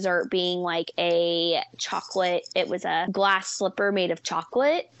signature dessert being like a chocolate. It was a glass slipper made of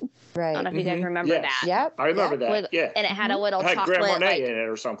chocolate. Right. I don't know if you guys remember that. Yep. I remember that. Yeah. And it had a little It had chocolate. Grand Marnier like, in it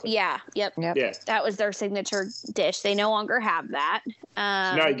or something. yeah. Yep. Yeah. That was their signature dish. They no longer have that. So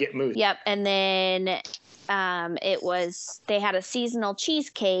now you get mousse. Yep. And then they had a seasonal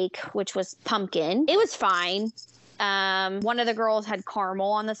cheesecake, which was pumpkin. It was fine. One of the girls had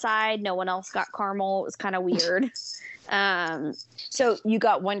caramel on the side. No one else got caramel. It was kind of weird. So you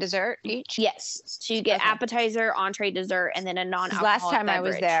got one dessert each? Yes. So you get appetizer, entree, dessert, and then a non-alcoholic Last time beverage. I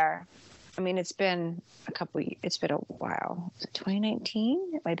was there, I mean, it's been a while. Was it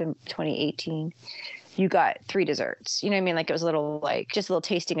 2019? It might have been 2018. You got 3 desserts. You know what I mean? Like it was just a little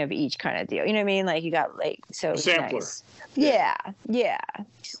tasting of each kind of deal. You know what I mean? Like you got so it was sampler. Nice. Yeah.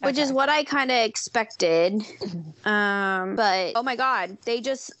 Which is what I kind of expected. But oh my God,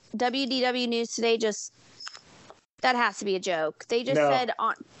 WDW News Today that has to be a joke. They just said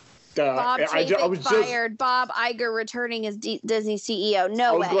Bob Chapek fired, Bob Iger returning as Disney CEO.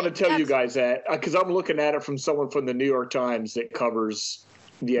 No way. I was going to tell you guys that because I'm looking at it from someone from the New York Times that covers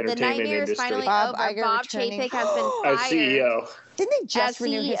the entertainment nightmare industry. is finally Bob over. Iger Bob returning. Chapek has been As fired CEO. Didn't they just as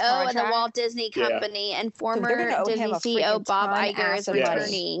renew his CEO contract? of the Walt Disney Company, and former they're gonna owe Disney him a CEO freaking Bob ton Iger is ass of money.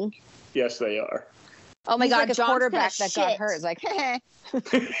 returning. Yes, they are. Oh my He's God, like a John's quarterback gonna that got shit. hurt. It's like,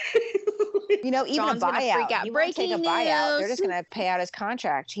 even John's a gonna buyout. freak out. You want to take a Breaking buyout? They're news. just going to pay out his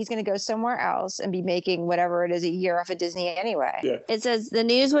contract. He's going to go somewhere else and be making whatever it is a year off of Disney anyway. Yeah. It says the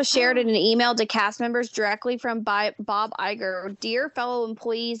news was shared in an email to cast members directly from Bob Iger. Dear fellow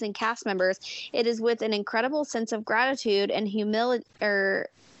employees and cast members, it is with an incredible sense of gratitude and humility.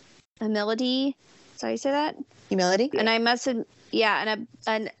 Is that how you say that? Humility. And I must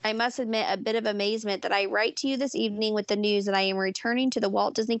I must admit a bit of amazement that I write to you this evening with the news that I am returning to the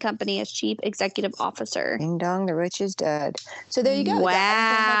Walt Disney Company as Chief Executive Officer. Ding dong, the rich is dead. So there you go.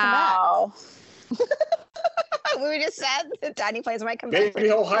 Wow. We just said that Danny plays my comeback. Maybe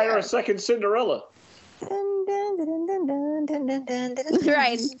he'll hire a second Cinderella.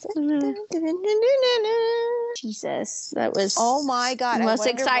 Right. Jesus, that was Oh my God. the I most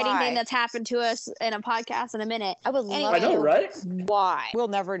wonder exciting why. thing that's happened to us in a podcast in a minute. I would love I know, right? Why? We'll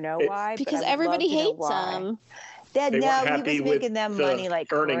never know why. but Because I would everybody love to know hates why. them. They weren't No, he happy was with making them the money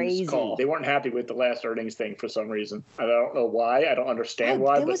like earnings crazy. call. They weren't happy with the last earnings thing for some reason. I don't know why. I don't understand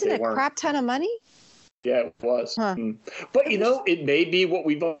why, There but wasn't they a weren't. crap ton of money. Yeah, it was. Huh. But it may be what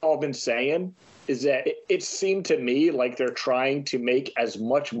we've all been saying is that it seemed to me like they're trying to make as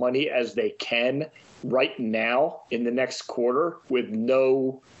much money as they can right now in the next quarter with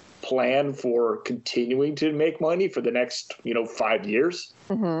no plan for continuing to make money for the next 5 years.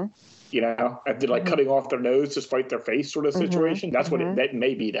 Mm-hmm. They're like cutting off their nose to spite their face sort of situation. That's what that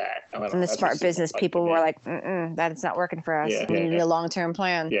may be that. I don't know. And the That's smart what it business seems like people to me. were like, that's not working for us. Yeah, We need yeah. a long-term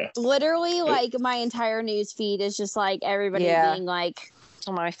plan. Yeah. Literally, like my entire news feed is just like everybody Yeah. being like, It's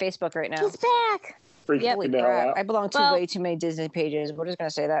on my Facebook right now. "He's back." Freaking Yep. Holy the hell crap. out. I belong to Well- way too many Disney pages. We're just going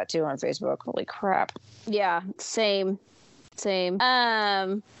to say that too on Facebook. Holy crap. Yeah, same.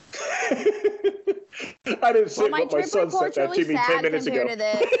 I didn't say Well, my what my trip son said report's that really to me 10 sad minutes ago. compared to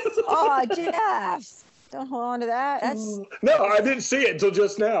this. Oh, Jeff. Don't hold on to that. That's. No, I didn't see it until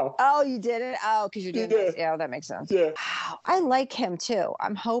just now. Oh, you didn't? Oh, because you're doing this. Yeah. Yeah, that makes sense. Yeah. Wow. I like him too.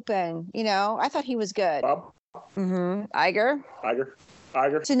 I'm hoping, I thought he was good. Bob, Mm-hmm. Iger.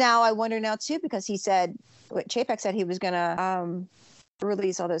 Iger. So now I wonder now too, because he said, what Chapek said he was going to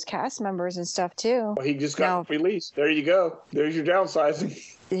release all those cast members and stuff too. Well, he just got No. released. There you go. There's your downsizing.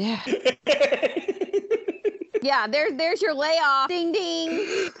 Yeah. Yeah, there's your layoff. Ding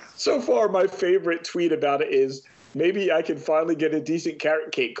ding. So far, my favorite tweet about it is maybe I can finally get a decent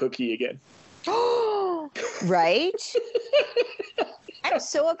carrot cake cookie again. Right? I'm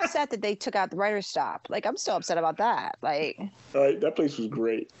so upset that they took out the writer's stop. Like, I'm still upset about that. Like, it All right, that place was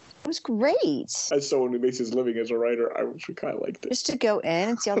great. was great. As someone who makes his living as a writer, I kind of liked it. Just to go in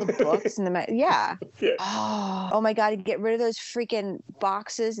and see all the books and yeah. Yeah. Oh my God, get rid of those freaking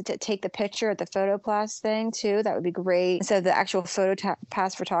boxes to take the picture at the PhotoPlus thing too. That would be great. Instead of the actual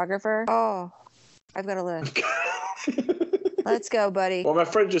pass photographer. Oh, I've got a list. Let's go, buddy. Well, my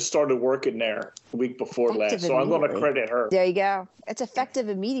friend just started working there a week before last, so I'm going to credit her. There you go. It's effective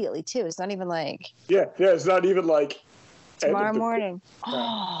immediately, too. It's not even like... Yeah, it's not even like... Tomorrow morning.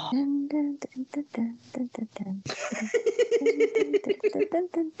 Oh.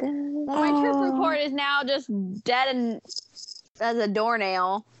 Well, my trip report is now just dead and as a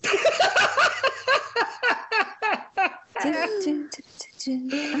doornail.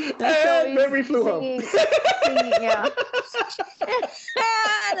 Memory flew home. Singing, yeah.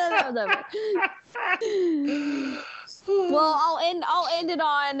 Well, I'll end it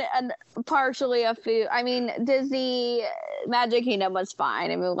on partially a food. I mean, Disney Magic Kingdom was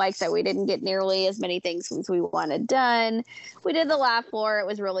fine. I mean, like I said, we didn't get nearly as many things as we wanted done. We did the laugh floor. It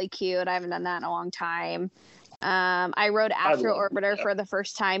was really cute. I haven't done that in a long time. I rode Astro Orbiter for the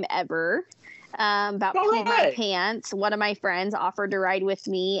first time ever. About peed my pants. One of my friends offered to ride with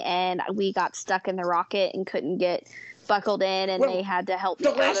me, and we got stuck in the rocket and couldn't get buckled in, and they had to help me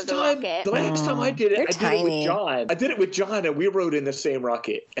out of the rocket. The last time I did it, I did it with John. I did it with John, and we rode in the same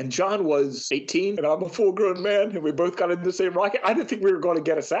rocket. And John was 18, and I'm a full-grown man, and we both got in the same rocket. I didn't think we were going to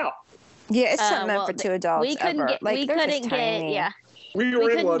get us out. Yeah, it's not meant for two adults. We couldn't get. Like, we couldn't get. Yeah. We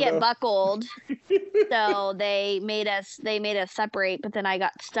couldn't get buckled, so they made us separate. But then I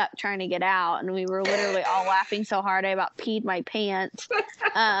got stuck trying to get out, and we were literally all laughing so hard I about peed my pants.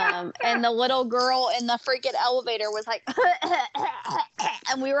 And the little girl in the freaking elevator was like,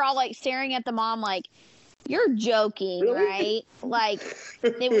 and we were all like staring at the mom like, "You're joking, really? Right?" Like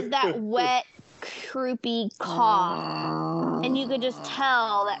it was that wet, croupy cough, and you could just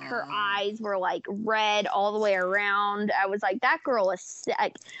tell that her eyes were like red all the way around. I was like, that girl is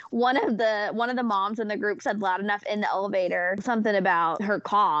sick. One of the moms in the group said loud enough in the elevator something about her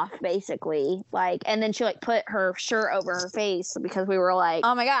cough, basically, like, and then she like put her shirt over her face because we were like,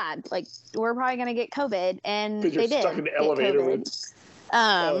 oh my god, like we're probably gonna get COVID, and they did. Stuck in the elevator with...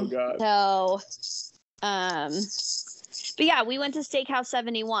 oh god. But yeah, we went to Steakhouse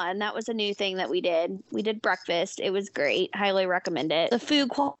 71. That was a new thing that we did. We did breakfast. It was great. Highly recommend it. The food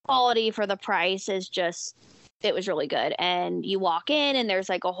quality for the price is just, it was really good. And you walk in and there's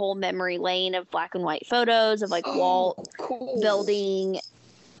like a whole memory lane of black and white photos of like Walt building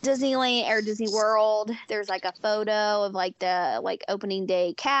Disneyland or Disney World. There's like a photo of like the like opening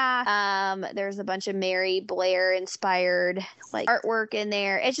day cast. There's a bunch of Mary Blair inspired like artwork in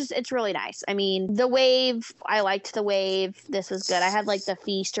there. It's really nice. I mean, the wave, I liked the wave. This was good. I had like the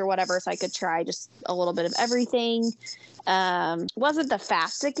feast or whatever, so I could try just a little bit of everything. Wasn't the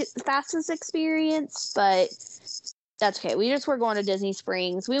fastest experience, but that's okay. We just were going to Disney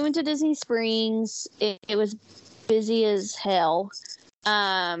Springs. We went to Disney Springs. It was busy as hell.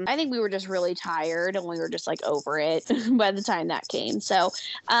 I think we were just really tired and we were just like over it by the time that came. So,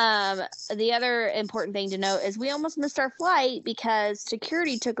 the other important thing to note is we almost missed our flight because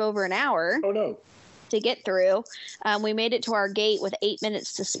security took over an hour. Oh no. To get through. We made it to our gate with 8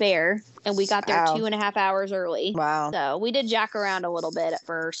 minutes to spare, and we got there 2.5 hours early. Wow. So we did jack around a little bit at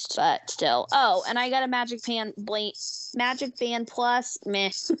first, but still. Oh, and I got a Magic Band Plus. Meh.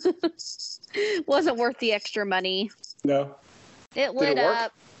 Wasn't worth the extra money. No. It lit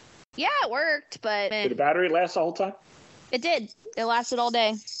up. Yeah, it worked, but did the battery last the whole time? It did. It lasted all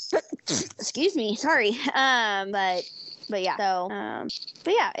day. Excuse me. Sorry. But yeah. So,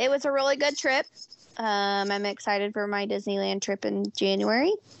 but yeah, it was a really good trip. I'm excited for my Disneyland trip in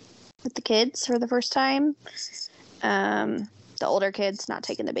January with the kids for the first time. The older kid's not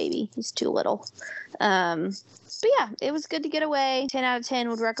taking the baby. He's too little. But yeah, it was good to get away. 10 out of 10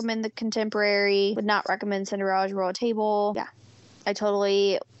 would recommend the Contemporary. Would not recommend Cinderella's Royal Table. Yeah. I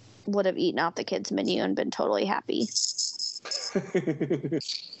totally would have eaten off the kids' menu and been totally happy.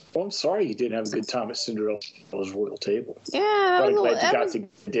 Well, I'm sorry you didn't have a good time at Cinderella's Royal Table. Yeah, I'm glad you got to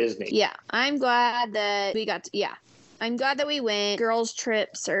Disney. Yeah, I'm glad that we got to, I'm glad that we went. Girls'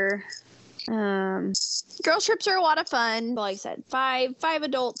 trips are a lot of fun. Like I said, five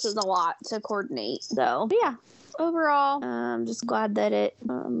adults is a lot to coordinate. So, yeah, overall, I'm just glad that it,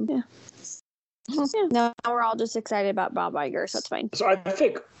 yeah. Now we're all just excited about Bob Iger, so that's fine. So I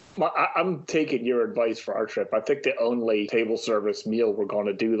think I'm taking your advice for our trip. I think the only table service meal we're going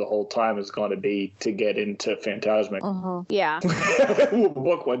to do the whole time is going to be to get into Fantasmic. Yeah. We'll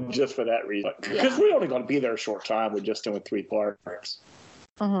book one just for that reason. Because we're only going to be there a short time. We're just doing 3 parks.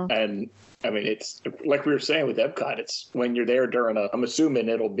 And I mean, it's like we were saying with Epcot, it's when you're there during I'm assuming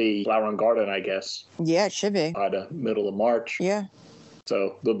it'll be Flower and Garden, I guess. Yeah, it should be. By the middle of March. Yeah.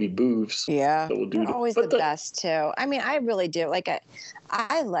 So there'll be booths. Yeah. That we'll do. They're always the best, too. I mean, I really do. Like,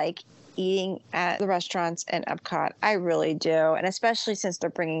 I like eating at the restaurants in Epcot. I really do. And especially since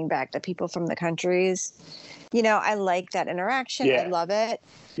they're bringing back the people from the countries. I like that interaction. Yeah. I love it.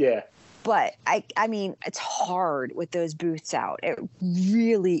 Yeah. But I mean, it's hard with those booths out. It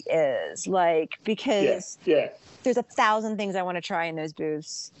really is, like, because there's 1,000 things I want to try in those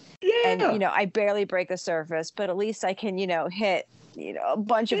booths. Yeah. And, I barely break the surface, but at least I can, hit, a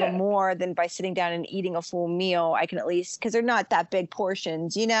bunch of them more than by sitting down and eating a full meal. I can at least, because they're not that big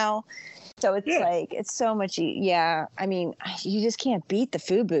portions, So it's like, it's so much. Yeah. I mean, you just can't beat the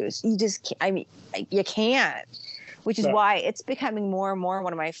food booths. You just can't, I mean, you can't. Which is why it's becoming more and more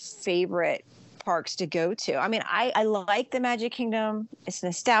one of my favorite parks to go to. I mean, I like the Magic Kingdom. It's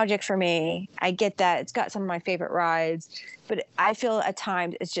nostalgic for me. I get that. It's got some of my favorite rides. But I feel at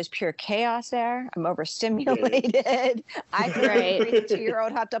times it's just pure chaos there. I'm overstimulated. I feel like a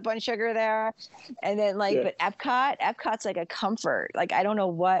 2-year-old hopped up on sugar there. And then but Epcot's like a comfort. Like, I don't know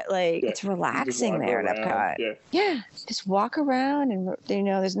what, it's relaxing there at Epcot. Yeah. Just walk around and,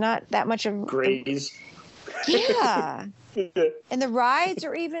 there's not that much of graze. Yeah. And the rides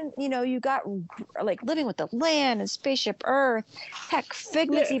are even, you got like Living with the Land and Spaceship Earth. Heck,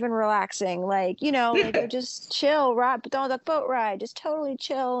 Figment's even relaxing. They're just chill, ride, Donald Duck boat ride, just totally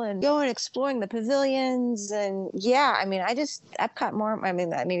chill and going exploring the pavilions. And I mean, Epcot more. I mean,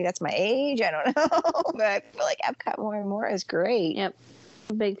 maybe that's my age. I don't know, but I feel like Epcot more and more is great. Yep.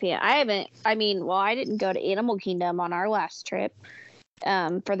 I'm a big fan. I didn't go to Animal Kingdom on our last trip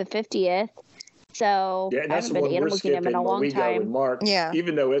for the 50th. So I haven't been to Animal Kingdom in a long time. Mark,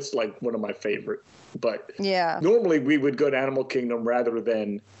 even though it's like one of my favorite. But normally we would go to Animal Kingdom rather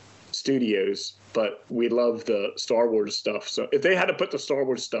than Studios. But we love the Star Wars stuff. So if they had to put the Star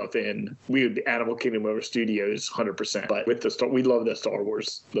Wars stuff in, we would be Animal Kingdom over Studios 100%. But with we love the Star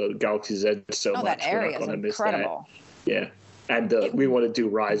Wars, the Galaxy's Edge so much. That area is incredible. Yeah, and we want to do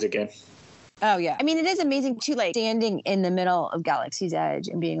Rise again. Oh, yeah. I mean, it is amazing, too, standing in the middle of Galaxy's Edge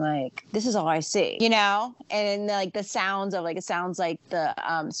and being like, this is all I see, And, the sounds of, it sounds like the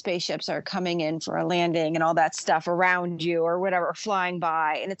spaceships are coming in for a landing and all that stuff around you or whatever, flying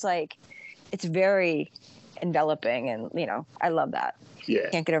by. And it's it's very enveloping. And, I love that.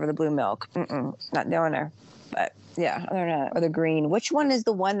 Yeah. Can't get over the blue milk. Not doing there. But, yeah, other than that, or the green. Which one is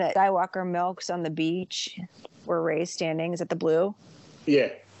the one that Skywalker milks on the beach where Rey's standing? Is it the blue? Yeah.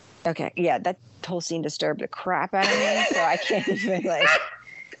 Okay, yeah, that whole scene disturbed the crap out of me, so I can't even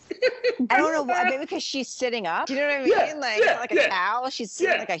I don't know why. Maybe because she's sitting up. Do you know what I mean? Like a cow. She's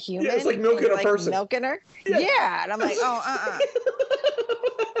sitting like a human. Yeah, it's like milking a person. Milking her. Yeah, and I'm like, I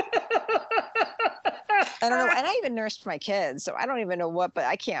don't know, and I even nursed my kids, so I don't even know what. But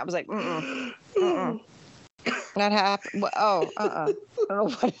I can't. I was like, not happy. I don't know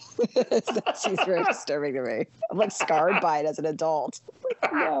what it is. That seems very disturbing to me. I'm scarred by it as an adult.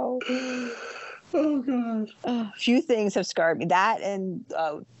 No. Oh God. A few things have scarred me. That and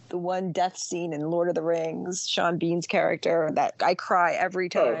the one death scene in Lord of the Rings, Sean Bean's character, that I cry every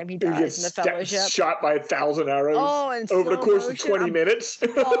time he dies in the Fellowship. Shot by 1,000 arrows over the course of 20 minutes.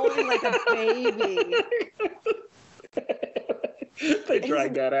 Falling like a baby. They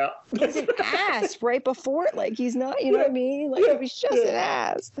dragged that out. He's an ass right before it. He's not, you know what I mean? He's just an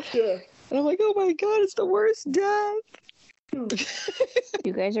ass. Yeah. And I'm like, oh my God, it's the worst death.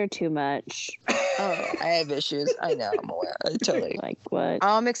 You guys are too much. Oh, I have issues. I know. I'm aware. Totally. What?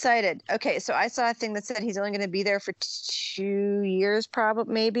 I'm excited. Okay, so I saw a thing that said he's only going to be there for 2 years,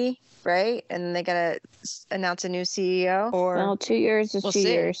 probably, maybe, right? And they got to announce a new CEO. Well, 2 years is 2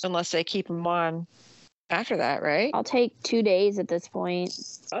 years. Unless they keep him on after that, right? I'll take 2 days at this point.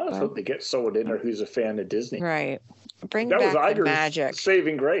 I just hope they get someone in there who's a fan of Disney. Right. Bring that back was the Iger's magic.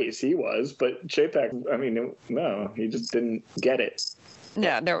 Saving grace. He was, but Chapek, I mean, no, he just didn't get it.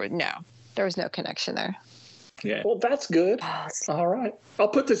 No, there was no connection there. Yeah. Well, that's good. All right. I'll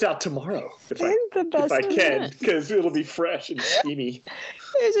put this out tomorrow if I can, because it'll be fresh and steamy.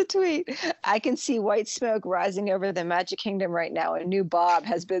 There's a tweet. I can see white smoke rising over the Magic Kingdom right now. A new Bob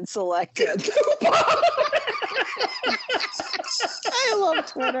has been selected. I love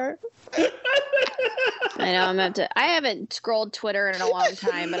Twitter. I know I haven't scrolled Twitter in a long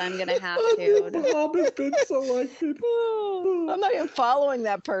time, but I'm gonna have to. Bob has been selected. I'm not even following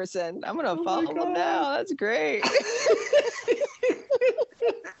that person. I'm gonna follow them now. That's great.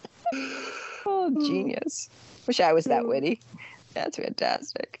 Genius. Wish I was that witty. That's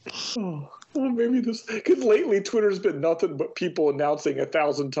fantastic. Well, maybe this, because lately Twitter's been nothing but people announcing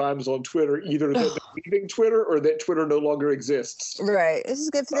 1,000 times on Twitter either that they're leaving Twitter or that Twitter no longer exists. Right. This is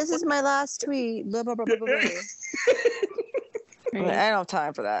good. This is my last tweet. Blah, blah, blah, blah, blah, blah. I don't have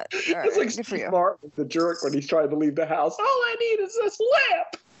time for that. All right. It's like good for you. Martin, the jerk, when he's trying to leave the house. All I need is this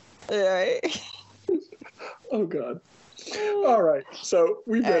lamp. Right. Oh God. All right. So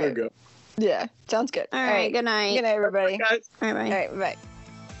we better go. Yeah, sounds good. All right, good night. Good night, everybody. Bye, guys. All right, bye. All right, bye.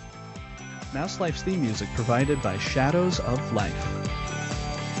 Mouse Life's theme music provided by Shadows of Life.